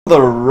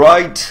the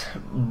right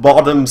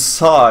bottom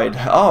side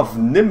of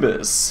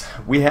Nimbus,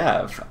 we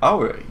have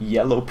our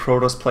yellow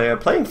Protoss player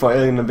playing for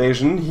Alien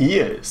Invasion. He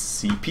is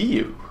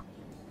CPU.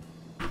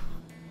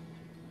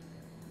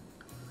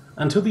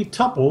 And to the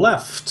top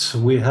left,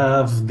 we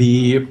have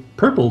the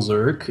purple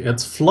Zerg.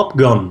 It's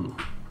Flopgun.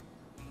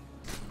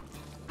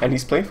 And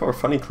he's playing for a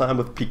funny clan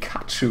with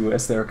Pikachu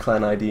as their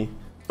clan ID.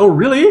 Oh,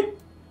 really?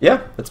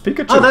 Yeah, that's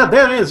Pikachu. Oh,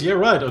 there it is. You're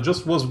right. I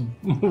just was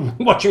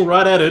watching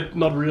right at it,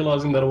 not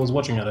realizing that I was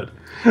watching at it.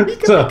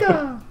 Pika, So,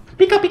 Pika!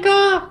 Pika,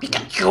 Pika!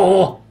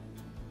 Pikachu!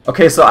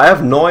 Okay, so I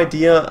have no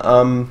idea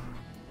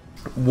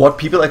what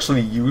people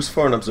actually use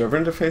for an observer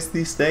interface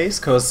these days,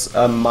 because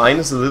mine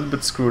is a little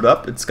bit screwed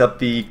up. It's got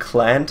the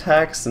clan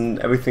tags and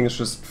everything is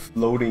just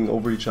floating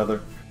over each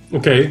other.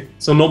 Okay,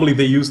 so normally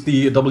they use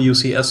the gXshock the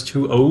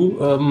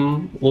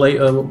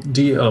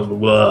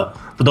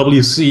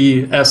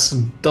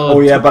gXxshock. Oh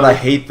yeah, but I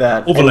hate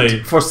that. Overlay.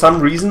 And for some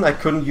reason, I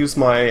couldn't use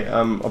my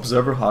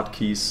observer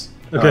hotkeys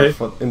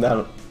in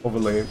that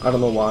overlay. I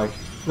don't know why.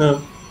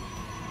 No.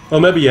 Well,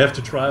 maybe you have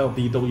to try out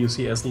the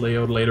gXshock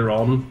layout later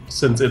on,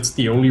 since it's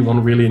the only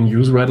one really in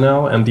use right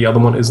now, and the other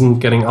one isn't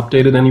getting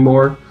updated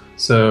anymore.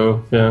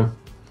 So, yeah.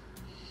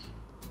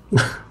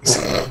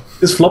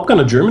 Is Flopgun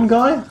a German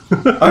guy?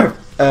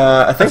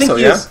 I think so,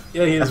 he yeah. is.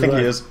 Yeah, he is. I think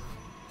right. he is.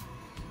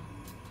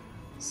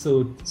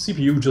 So,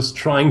 CPU just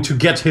trying to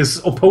get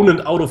his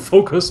opponent out of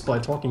focus by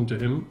talking to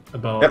him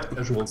about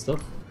casual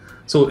stuff.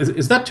 So,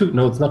 is that too...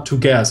 No, it's not two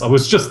gas. I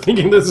was just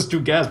thinking this is two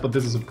gas, but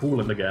this is a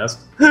pool in the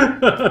gas.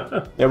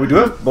 Yeah, we do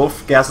have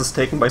both gases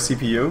taken by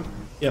CPU.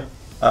 Yeah,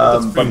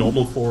 that's pretty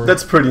normal for...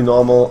 That's pretty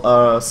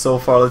normal so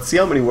far. Let's see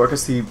how many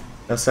workers he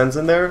sends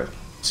in there.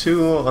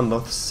 2 on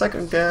the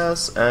second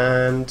gas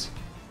and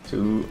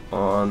 2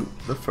 on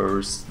the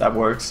first. That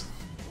works.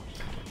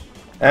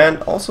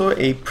 And also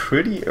a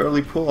pretty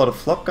early pull out of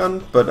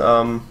Flopgun, but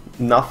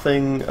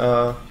nothing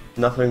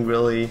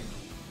really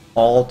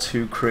all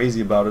too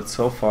crazy about it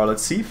so far.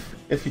 Let's see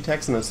if he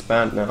takes an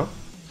expand now.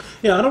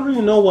 Yeah, I don't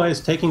really know why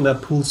he's taking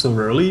that pool so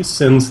early,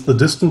 since the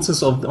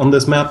distances on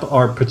this map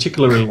are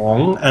particularly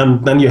long,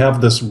 and then you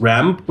have this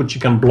ramp, which you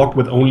can block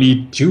with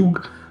only 2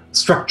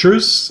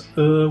 structures,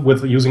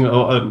 with using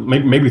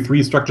maybe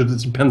 3 structures.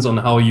 It depends on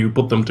how you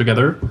put them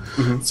together.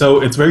 Mm-hmm. So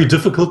it's very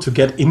difficult to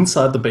get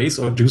inside the base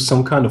or do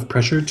some kind of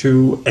pressure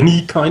to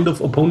any kind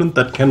of opponent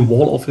that can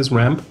wall off his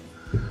ramp.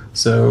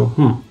 So,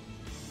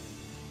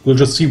 we'll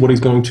just see what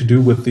he's going to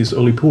do with this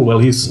early pool. Well,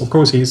 he's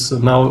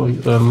now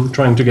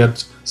trying to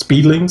get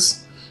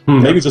speedlings,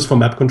 maybe just for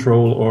map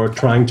control or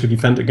trying to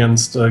defend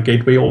against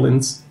gateway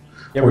all-ins.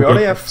 Yeah, we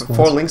already have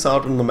 4 links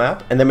out on the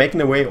map, and they're making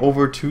their way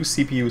over to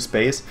CPU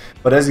space.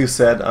 But as you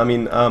said, I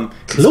mean,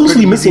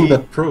 closely missing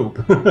that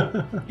probe.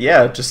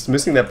 Yeah, just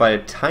missing that by a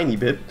tiny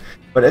bit.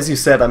 But as you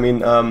said, I mean,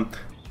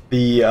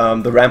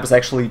 the ramp is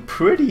actually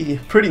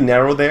pretty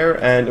narrow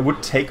there, and it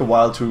would take a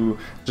while to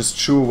just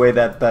chew away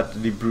that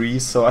debris.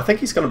 So I think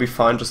he's gonna be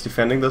fine just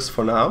defending this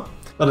for now.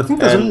 But I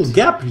think there's a little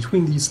gap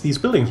between these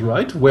buildings,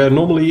 right? Where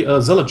normally a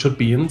Zealot should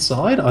be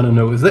inside. I don't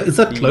know. Is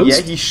that close?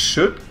 Yeah, he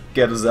should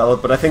get a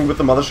Zealot, but I think with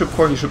the Mothership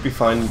Core he should be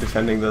fine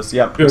defending this.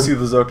 Yeah, you see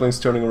the Zerglings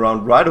turning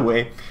around right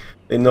away.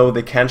 They know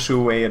they can't shoo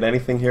away at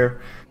anything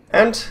here.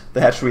 And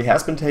the hatchery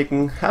has been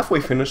taken, halfway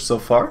finished so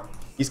far.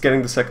 He's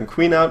getting the second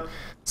queen out.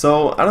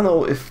 So I don't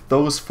know if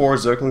those 4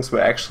 Zerglings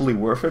were actually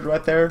worth it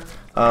right there.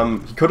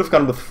 He could have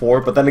gone with 4,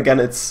 but then again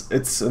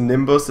it's a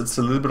Nimbus, it's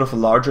a little bit of a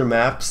larger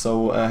map,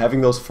 so having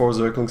those 4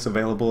 Zerglings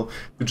available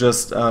to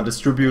just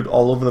distribute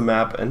all over the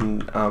map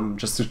and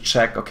just to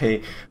check,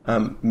 okay,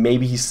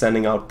 maybe he's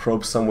sending out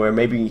probes somewhere,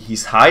 maybe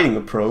he's hiding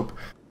a probe,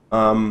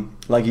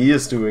 like he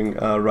is doing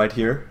right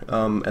here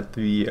at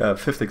the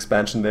 5th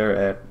expansion there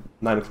at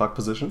 9 o'clock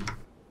position.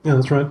 Yeah,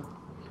 that's right.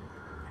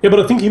 Yeah, but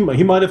I think he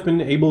might have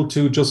been able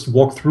to just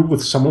walk through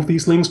with some of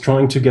these links,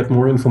 trying to get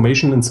more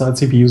information inside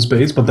CPU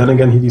space, but then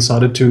again he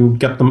decided to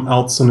get them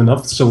out soon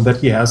enough so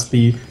that he has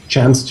the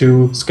chance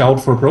to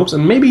scout for probes,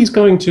 and maybe he's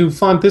going to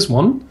find this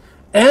one,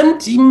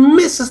 and he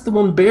misses the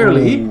one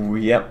barely. Ooh,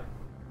 yep.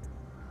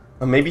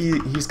 Maybe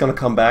he's gonna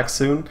come back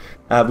soon.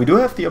 We do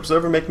have the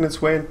Observer making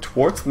its way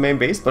towards the main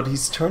base, but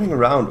he's turning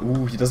around.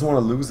 Ooh, he doesn't want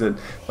to lose it.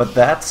 But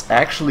that's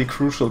actually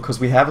crucial, because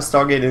we have a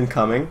Stargate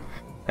incoming.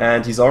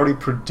 And he's already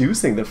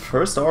producing the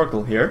first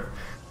Oracle here.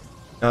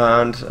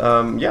 And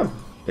yeah,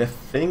 I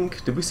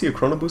think... Did we see a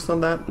Chrono Boost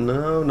on that?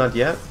 No, not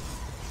yet.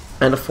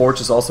 And the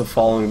Forge is also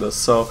following this.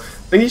 So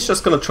I think he's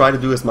just going to try to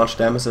do as much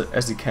damage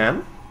as he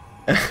can.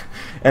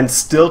 And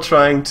still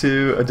trying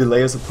to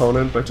delay his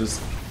opponent by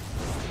just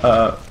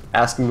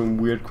asking him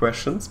weird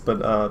questions.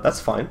 But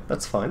that's fine.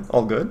 That's fine.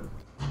 All good.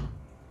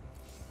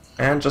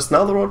 And just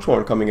now the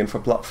Ro16 coming in for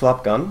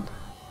Flopgun.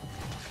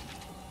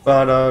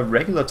 But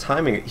regular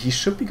timing, he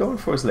should be going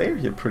for his lair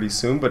here pretty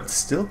soon, but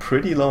still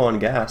pretty low on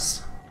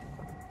gas.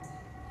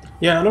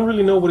 Yeah, I don't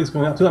really know what he's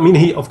going after. I mean,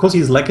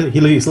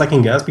 he's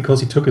lacking gas because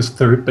he took his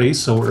 3rd base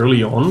so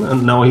early on,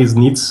 and now he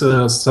needs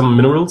some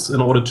minerals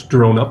in order to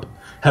drone up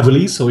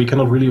heavily, so he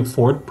cannot really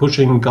afford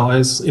pushing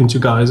guys into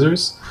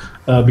geysers.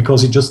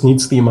 because he just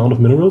needs the amount of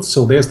minerals.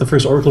 So there's the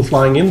first Oracle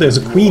flying in. There's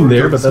a Queen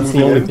there, but that's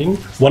the only thing.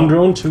 One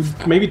drone,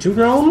 maybe two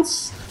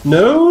drones?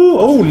 No!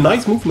 Oh,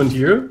 nice movement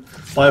here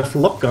by a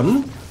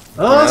Flopgun.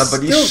 Yeah,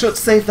 but he should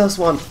save this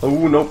one.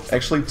 Oh, no,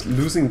 actually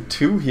losing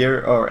 2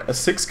 here, or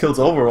 6 kills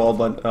overall,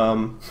 but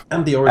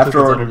and the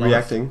after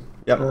reacting.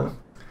 Yep.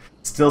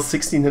 Still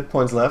 16 hit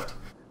points left.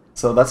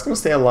 So that's going to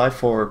stay alive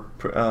for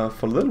a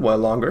little while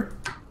longer.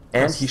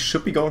 And he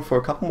should be going for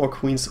a couple more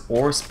Queens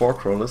or Spore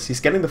Crawlers. He's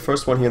getting the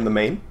first one here in the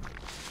main.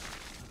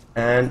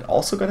 And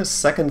also got his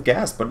second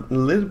gas, but a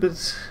little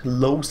bit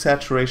low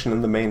saturation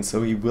in the main.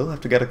 So he will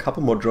have to get a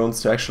couple more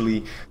drones to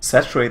actually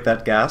saturate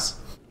that gas.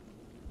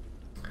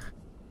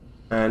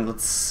 And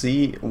let's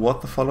see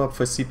what the follow-up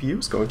for CPU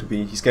is going to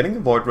be. He's getting the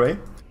Void Ray.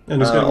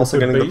 And he's also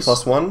getting base. the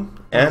 +1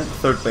 and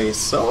third base.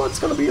 So it's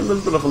going to be a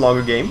little bit of a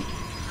longer game.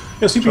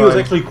 Yeah, CPU is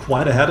actually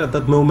quite ahead at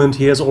that moment.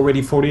 He has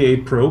already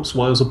 48 probes,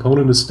 while his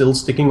opponent is still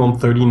sticking on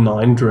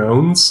 39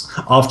 drones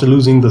after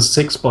losing the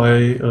 6 by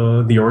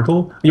the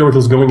Oracle. The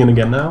Oracle's going in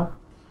again now.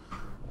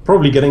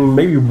 Probably getting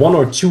maybe 1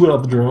 or 2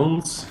 of the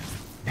drones.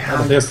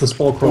 Yeah, there's the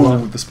Spore Crawler.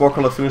 Ooh, the Spore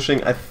Crawler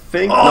finishing, I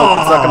think. No,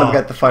 it's not going to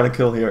get the final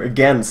kill here.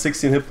 Again,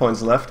 16 hit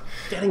points left.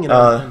 Getting it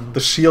the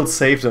shield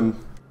saved him.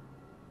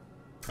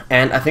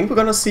 And I think we're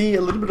going to see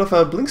a little bit of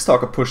a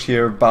Blinkstalker push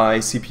here by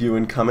CPU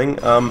incoming.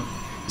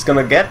 He's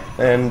going to get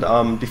and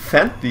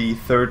defend the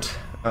third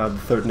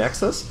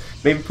Nexus.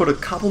 Maybe put a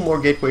couple more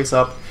gateways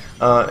up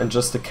and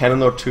just a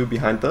cannon or 2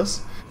 behind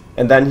this.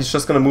 And then he's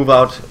just going to move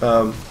out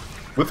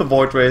with the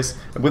Void Rays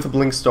and with the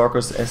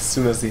Blinkstalkers as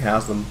soon as he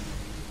has them.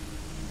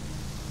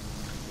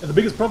 The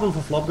biggest problem for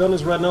Flopgun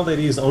is right now that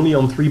he is only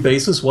on 3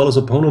 bases, while his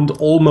opponent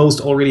almost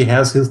already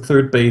has his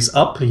third base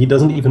up. He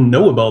doesn't even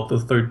know about the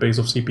third base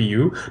of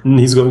CPU, and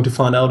he's going to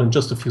find out in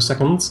just a few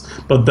seconds.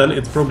 But then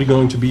it's probably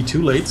going to be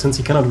too late, since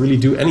he cannot really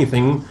do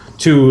anything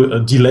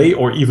to delay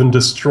or even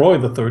destroy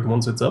the third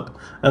once it's up.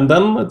 And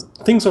then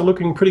things are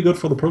looking pretty good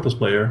for the Protoss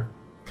player.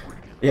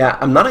 Yeah,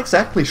 I'm not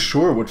exactly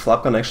sure what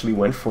Flopgun actually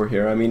went for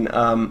here. I mean,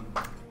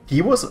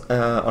 he was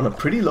on a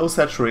pretty low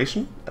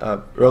saturation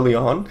early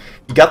on.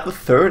 He got the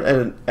third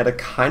at a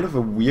kind of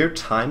a weird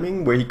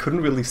timing where he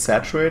couldn't really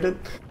saturate it,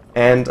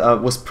 and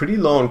was pretty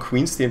low on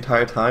Queens the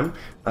entire time.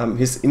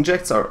 His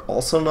injects are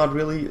also not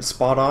really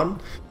spot on,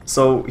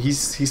 so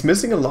he's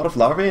missing a lot of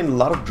larvae and a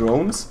lot of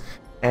drones,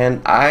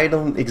 and I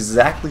don't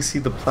exactly see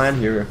the plan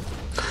here.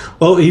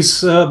 Well,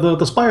 he's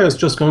the Spire is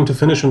just going to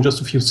finish in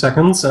just a few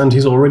seconds, and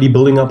he's already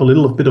building up a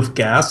little bit of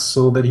gas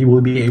so that he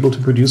will be able to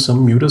produce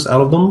some mutas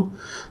out of them.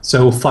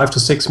 So 5 to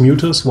 6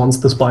 mutas once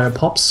the Spire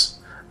pops,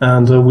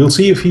 and we'll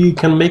see if he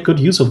can make good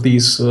use of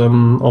these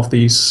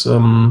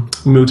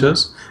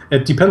mutas.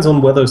 It depends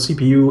on whether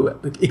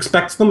CPU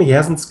expects them. He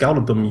hasn't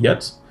scouted them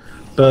yet,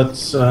 but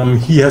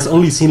he has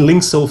only seen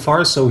links so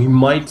far, so he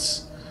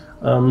might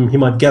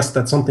guess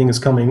that something is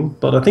coming.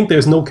 But I think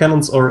there's no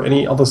cannons or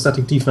any other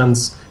static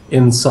defense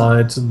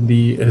inside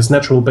his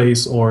natural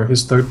base or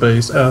his third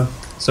base.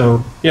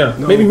 So yeah,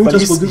 no, maybe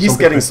Mutas will do he's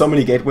getting so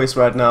many gateways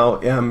right now.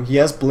 He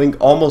has Blink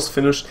almost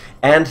finished,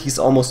 and he's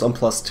almost on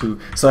 +2.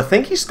 So I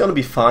think he's gonna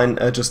be fine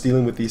just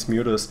dealing with these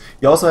mutas.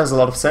 He also has a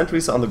lot of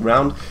sentries on the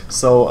ground,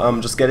 so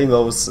just getting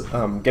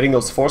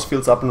those force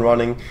fields up and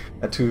running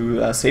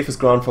to save his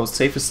ground force,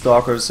 save his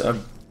stalkers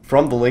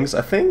from the links.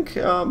 I think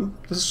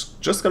this is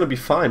just gonna be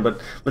fine. But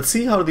let's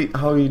see how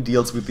he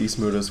deals with these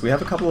mutas. We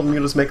have a couple of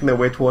mutas making their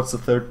way towards the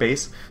third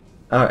base,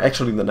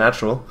 actually the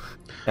natural.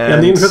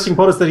 And the interesting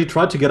part is that he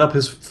tried to get up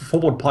his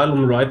forward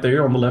pylon right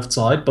there on the left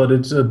side, but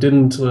it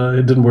didn't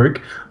work.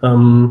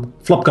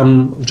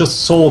 Flopgun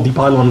just saw the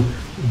pylon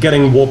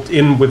getting warped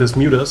in with his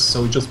mutas,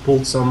 so he just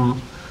pulled some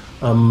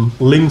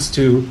links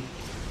to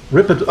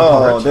rip it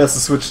apart. Oh, there's the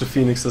switch to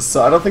Phoenixes.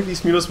 So I don't think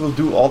these mutas will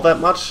do all that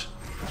much.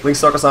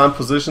 Blinkstalkers are in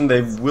position.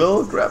 They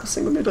will grab a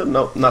single muta.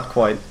 No, not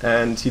quite.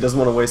 And he doesn't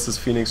want to waste his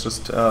Phoenix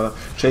just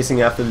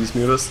chasing after these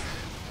mutas.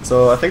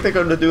 So I think they're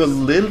going to do a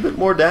little bit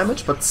more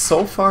damage, but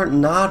so far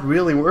not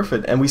really worth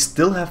it. And we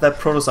still have that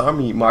Protoss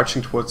army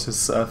marching towards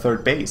his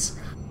third base.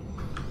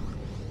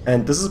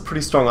 And this is a pretty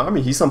strong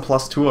army. He's on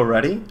 +2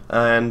 already.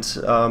 And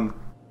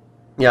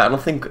yeah, I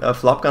don't think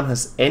Flopgun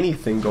has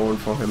anything going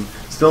for him.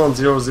 Still on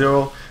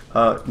 0-0.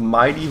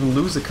 Might even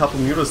lose a couple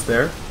mutas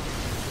there.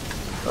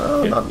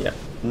 Yeah. Not yet.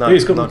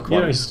 He's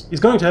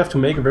going to have to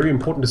make a very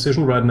important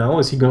decision right now.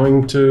 Is he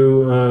going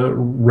to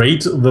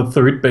raid the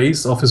third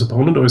base of his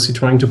opponent, or is he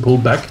trying to pull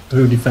back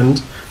to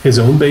defend his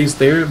own base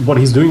there? What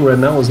he's doing right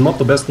now is not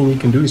the best thing he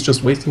can do. He's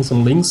just wasting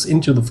some links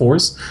into the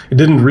force. He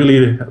didn't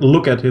really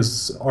look at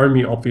his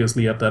army,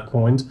 obviously, at that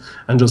point,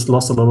 and just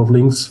lost a lot of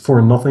links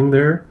for nothing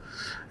there.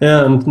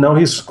 And now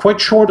he's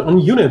quite short on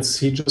units.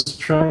 He's just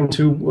trying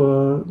to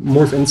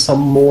morph in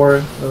some more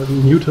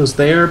mutas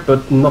there,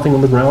 but nothing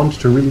on the ground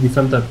to really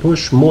defend that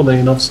push. More than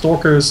enough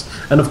stalkers,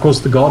 and of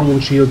course the Guardian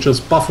Shield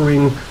just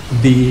buffering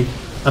the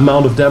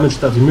amount of damage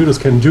that the mutas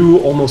can do.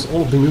 Almost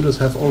all of the mutas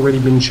have already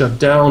been shut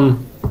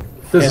down.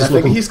 I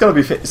think he's going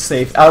to be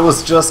safe. I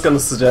was just going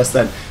to suggest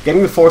that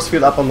getting the force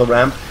field up on the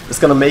ramp is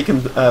going to make him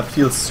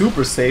feel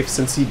super safe,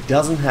 since he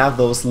doesn't have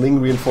those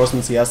Ling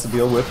reinforcements he has to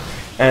deal with.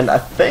 And I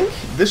think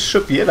this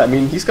should be it. I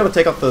mean, he's going to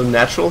take out the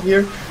natural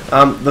here.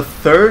 The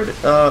third,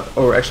 the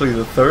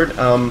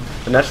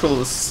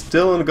natural is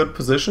still in a good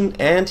position,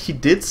 and he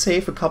did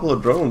save a couple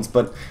of drones.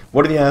 But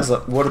what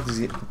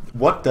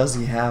does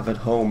he have at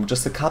home?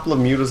 Just a couple of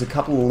mutas, a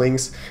couple of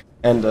links,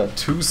 and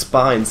 2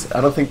 spines. I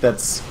don't think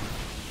that's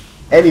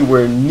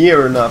anywhere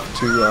near enough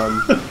to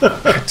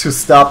to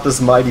stop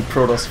this mighty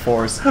Protoss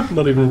force.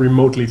 Not even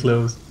remotely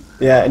close.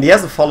 Yeah, and he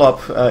has a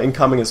follow-up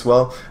incoming as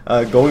well,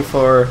 going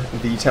for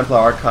the Templar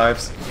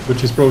Archives.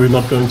 Which he's probably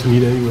not going to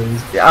need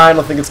anyways. Yeah, I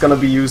don't think it's going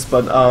to be used,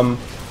 but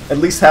at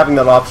least having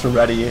that option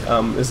ready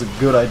is a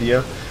good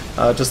idea.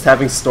 Just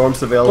having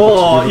storms available.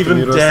 Oh,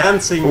 even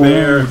dancing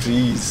there. Oh,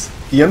 jeez.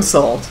 The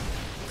insult.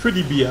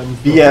 Pretty BM.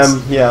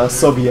 BM, yeah,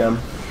 so BM.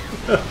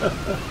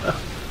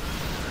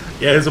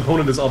 Yeah, his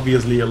opponent is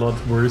obviously a lot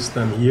worse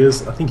than he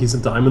is. I think he's a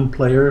Diamond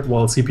player,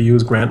 while CPU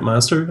is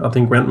Grandmaster. I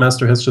think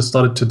Grandmaster has just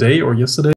started today or yesterday.